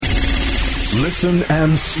Listen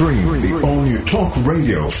and stream the all-new Talk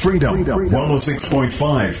Radio Freedom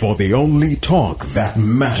 106.5 for the only talk that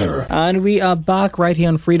matter. And we are back right here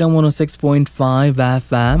on Freedom 106.5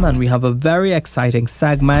 FM, and we have a very exciting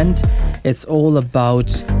segment. It's all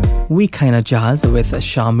about We Kinda Jazz with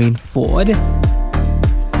Charmaine Forde.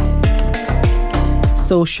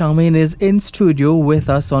 So Charmaine is in studio with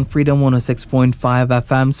us on Freedom 106.5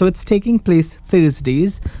 FM. So it's taking place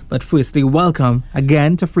Thursdays. But firstly, welcome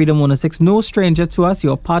again to Freedom 106. No stranger to us.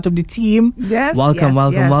 You're part of the team. Yes. Welcome.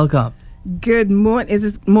 Good morning. Is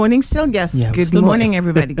it morning still? Yes. Yeah, good still morning,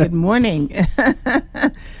 everybody. Good morning.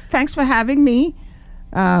 Thanks for having me.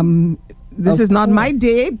 This is not my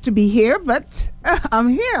day to be here, but I'm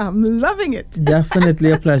here. I'm loving it.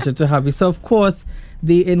 Definitely a pleasure to have you. So, of course,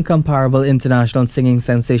 the incomparable international singing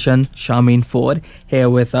sensation, Charmaine Forde, here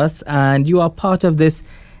with us. And you are part of this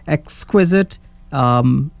exquisite,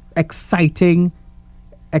 exciting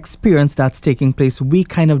experience that's taking place, We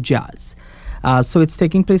Kind of Jazz. So it's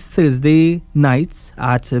taking place Thursday nights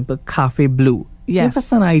at Cafe Blue. Yes. Give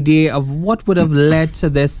us an idea of what would have led to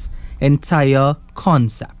this entire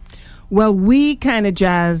concept. Well, We Kind of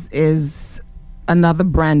Jazz is another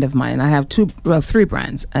brand of mine. I have three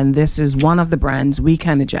brands, and this is one of the brands, We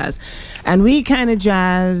Kind of Jazz. And We Kind of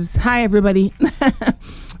Jazz, hi everybody.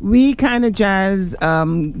 We Kind of Jazz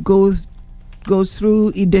goes through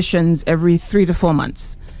editions every 3 to 4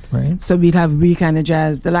 months. Right. So we'd have We Kind of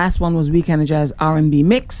Jazz. The last one was We Kind of Jazz R&B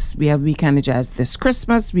Mix. We have We Kind of Jazz this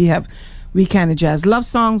Christmas. We have We Kind of Jazz Love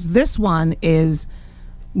Songs. This one is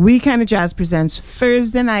We Kind of Jazz presents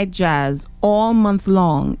Thursday Night Jazz all month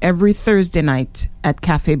long, every Thursday night at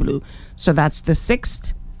Cafe Blue. So that's the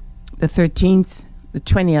 6th, the 13th, the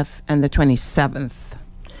 20th, and the 27th.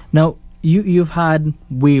 Now, you've had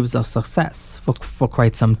waves of success for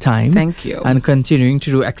quite some time. Thank you. And continuing to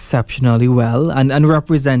do exceptionally well and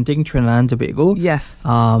representing Trinidad and Tobago. Yes.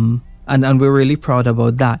 And we're really proud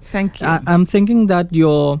about that. Thank you. I'm thinking that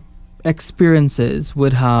your experiences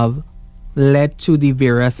would have led to the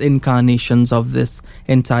various incarnations of this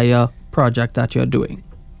entire project that you're doing.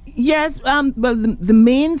 Yes, well, the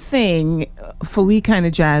main thing for We Kind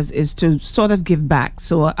of Jazz is to sort of give back.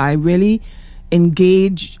 So I really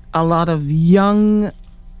engage a lot of young,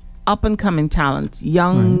 up-and-coming talent,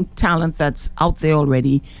 talent that's out there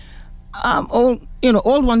already.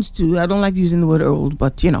 Old ones too. I don't like using the word old,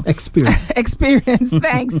 but Experience. Experience,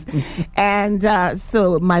 thanks. And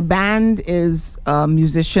so my band is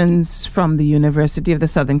musicians from the University of the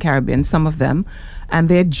Southern Caribbean, some of them, and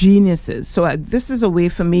they're geniuses. So this is a way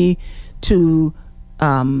for me to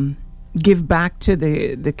give back to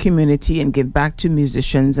the community and give back to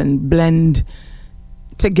musicians and blend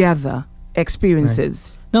together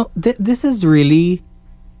experiences. Right. Now, this is really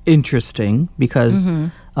interesting because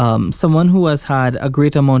someone who has had a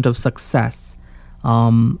great amount of success,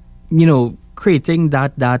 creating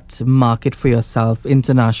that market for yourself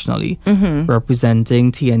internationally,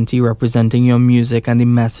 representing TNT, representing your music and the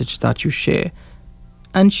message that you share,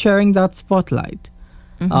 and sharing that spotlight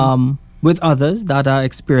with others that are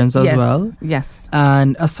experienced as well. Yes.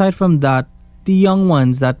 And aside from that, the young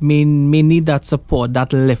ones that may need that support,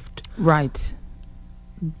 that lift. Right.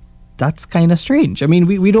 That's kind of strange. I mean,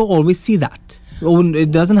 we don't always see that.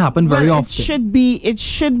 It doesn't happen very often. It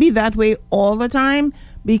should be that way all the time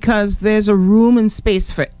because there's a room and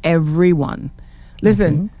space for everyone.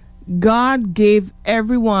 Listen, God gave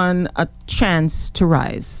everyone a chance to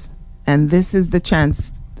rise, and this is the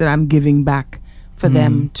chance that I'm giving back for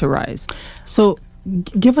them to rise. So,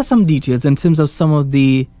 give us some details in terms of some of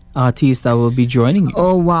the artists that will be joining you.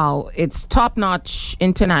 Oh wow, it's top-notch,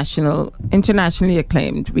 internationally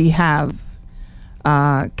acclaimed. We have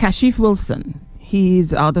Kashif Wilson.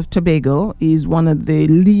 He's out of Tobago. He's one of the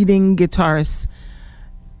leading guitarists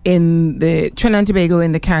in the Trinidad and Tobago,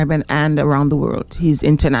 in the Caribbean, and around the world. He's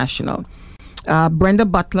international. Brenda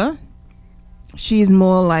Butler. She's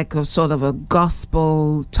more like a sort of a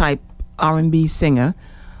gospel type R&B singer.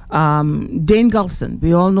 Dane Gulson.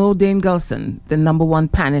 We all know Dane Gulson, the #1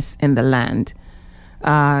 panist in the land.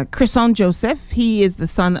 Chrison Joseph. He is the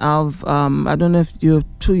son of, I don't know if you're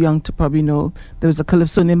too young to probably know, there was a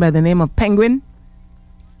calypso name by the name of Penguin,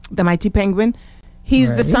 the Mighty Penguin.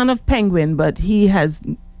 He's the son of Penguin, but he has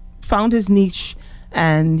found his niche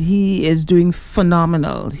and he is doing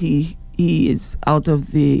phenomenal. He is out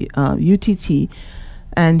of the UTT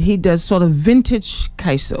and he does sort of vintage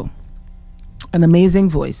kaiso. An amazing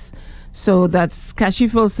voice. So that's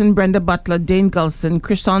Kashif Wilson, Brenda Butler, Dane Gulson,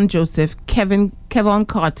 Chrison Joseph, Kevon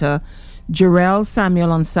Carter, Jarrell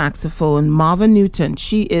Samuel on saxophone, Marvin Newton.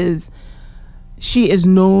 She is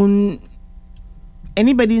known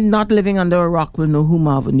anybody not living under a rock will know who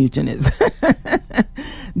Marvin Newton is.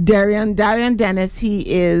 Darian Dennis, he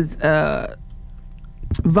is a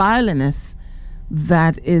violinist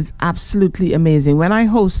that is absolutely amazing. When I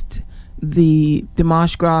host the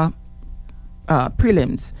Marsh Gras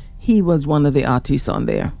prelims, he was one of the artists on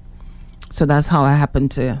there. So that's how I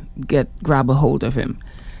happened to grab a hold of him.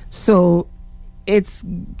 So it's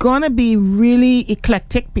gonna be really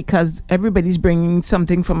eclectic because everybody's bringing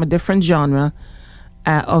something from a different genre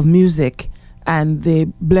of music, and they're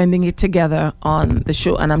blending it together on the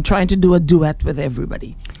show. And I'm trying to do a duet with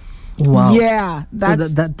everybody. Wow. Yeah,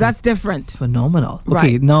 that's different. Phenomenal.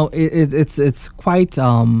 Okay, Right. now it's quite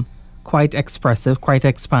expressive, quite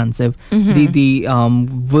expansive.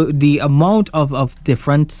 Mm-hmm. The amount of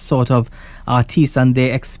different sort of artists and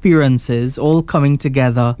their experiences all coming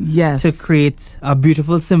together Yes. to create a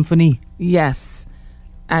beautiful symphony. Yes.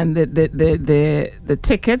 And the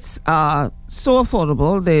tickets are so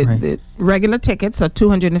affordable. The regular tickets are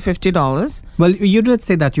 $250. Well, you did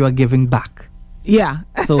say that you are giving back. Yeah.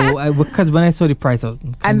 So because when I saw the price, I was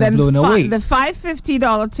kind And of then blown away. the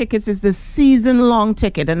 $550 tickets is the season-long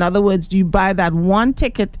ticket. In other words, you buy that one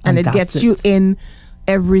ticket and it that's gets you it. in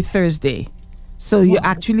every Thursday. So you're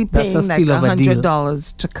actually That's a paying like steal of a deal.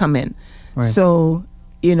 $100 to come in. Right. So,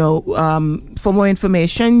 for more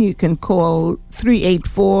information, you can call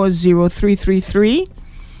 384-0333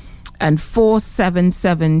 and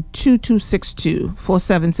 477-2262.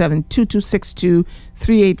 477-2262,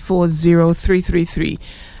 384-0333.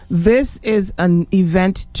 This is an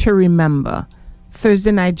event to remember.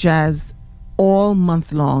 Thursday Night Jazz all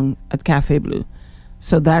month long at Cafe Blue.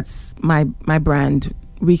 So that's my brand,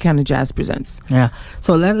 Weekend of Jazz Presents. Yeah.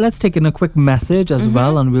 So let's take in a quick message as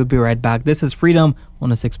well, and we'll be right back. This is Freedom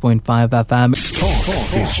 106.5 FM.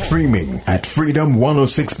 Talk is streaming at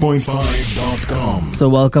freedom106.5.com. So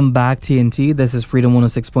welcome back, TNT. This is Freedom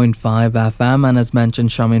 106.5 FM, and as mentioned,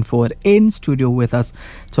 Charmaine Forde in studio with us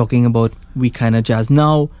talking about Weekend of Jazz.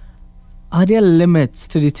 Now, are there limits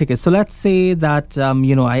to the tickets? So let's say that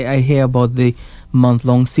I hear about the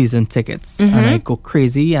month-long season tickets, and I go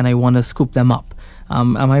crazy and I want to scoop them up.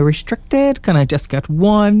 Am I restricted? Can I just get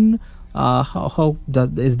one?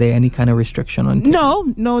 Is there any kind of restriction on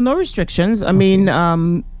tickets? No restrictions. I mean,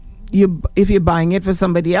 if you're buying it for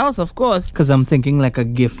somebody else, of course. Because I'm thinking like a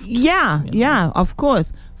gift. Yeah, of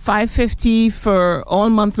course. $550 for all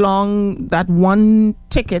month long. That one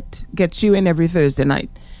ticket gets you in every Thursday night.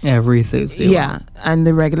 Every Thursday. Yeah, and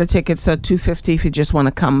the regular tickets are $250 if you just want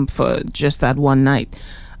to come for just that one night.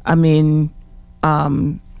 I mean,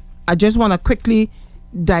 I just want to quickly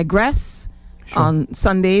digress. Sure. On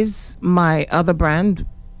Sundays, my other brand,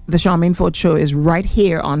 the Charmaine Forde Show, is right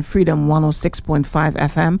here on Freedom 106.5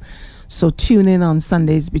 FM. So tune in on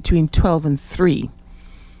Sundays between 12 and 3.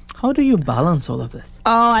 How do you balance all of this?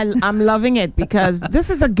 Oh, I'm loving it because this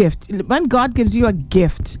is a gift. When God gives you a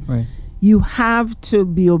gift, Right. you have to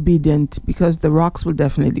be obedient because the rocks will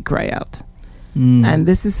definitely cry out. And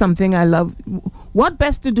this is something I love. What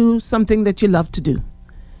best to do something that you love to do?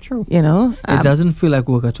 True. It doesn't feel like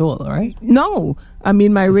work at all, right? No. I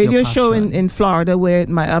mean, my It's radio your show passion. in Florida, where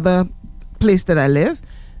my other place that I live,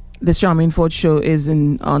 the Charmaine Forde Show is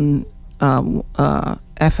on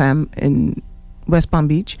FM in West Palm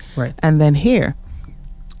Beach. Right. And then here.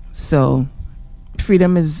 So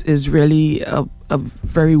Freedom is really a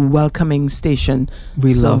very welcoming station.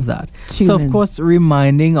 We So love that. tune So, of in. course,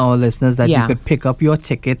 reminding our listeners that you Yeah. could pick up your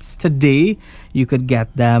tickets today. You could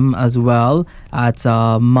get them as well at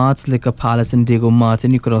Mart's Liquor Palace in Diego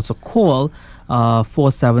Martin. You could also call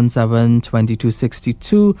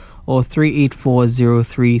 477-2262 or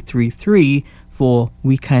 384-0333 for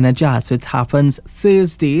Weekend of Jazz. So it happens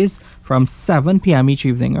Thursdays from 7 p.m. each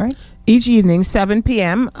evening, right? Each evening, 7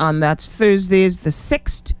 p.m. on that's Thursdays, the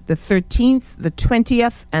 6th, the 13th, the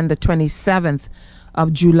 20th, and the 27th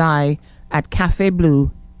of July at Cafe Blue.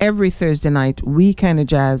 Every Thursday night, Weekend of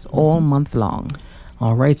Jazz all month long.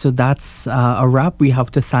 All right, so that's a wrap. We have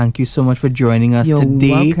to thank you so much for joining us You're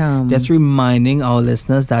today. welcome. Just reminding our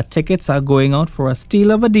listeners that tickets are going out for a steal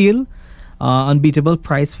of a deal. Unbeatable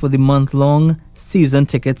price for the month-long season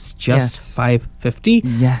tickets, just Yes. $550.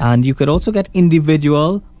 Yes. And you could also get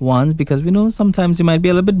individual ones because we know sometimes you might be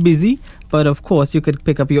a little bit busy. But of course, you could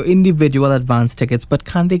pick up your individual advance tickets. But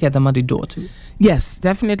can they get them at the door too? Yes,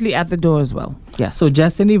 definitely at the door as well. Yes. So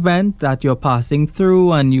just an event that you're passing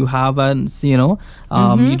through and you have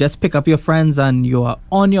you just pick up your friends and you are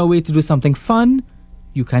on your way to do something fun,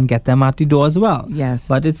 you can get them at the door as well. Yes.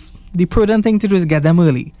 But it's the prudent thing to do is get them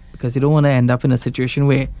early because you don't want to end up in a situation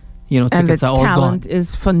where You know, And tickets the are all talent gone.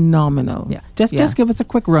 is phenomenal. Yeah, just give us a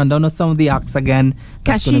quick rundown of some of the acts again.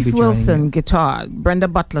 that's gonna be Kashif joining Wilson, you. guitar. Brenda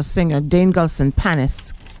Butler, singer. Dane Gulson,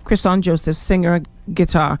 panist. Chrison Joseph, singer,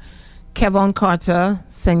 guitar. Kevon Carter,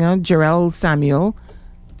 singer. Jarrell Samuel,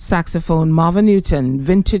 saxophone. Marvin Newton,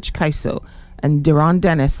 vintage Kaiso. And Deron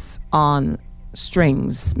Dennis on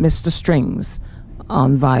strings. Mr. Strings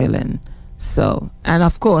on violin. So, and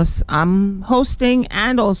of course, I'm hosting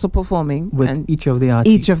and also performing with and each of the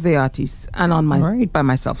artists. each of the artists, and on my Right. by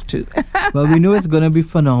myself too. Well, we know it's going to be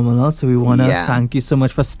phenomenal, so we want to Yeah. thank you so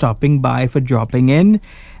much for stopping by, for dropping in.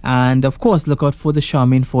 And of course, look out for the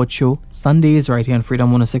Charmaine Forde show Sundays right here on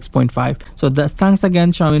Freedom 106.5. So thanks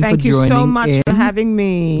again, Charmaine, Thank for you joining so much in. for having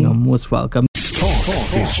me. You're most welcome.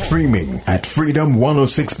 Talk is streaming at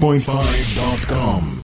freedom106.5.com.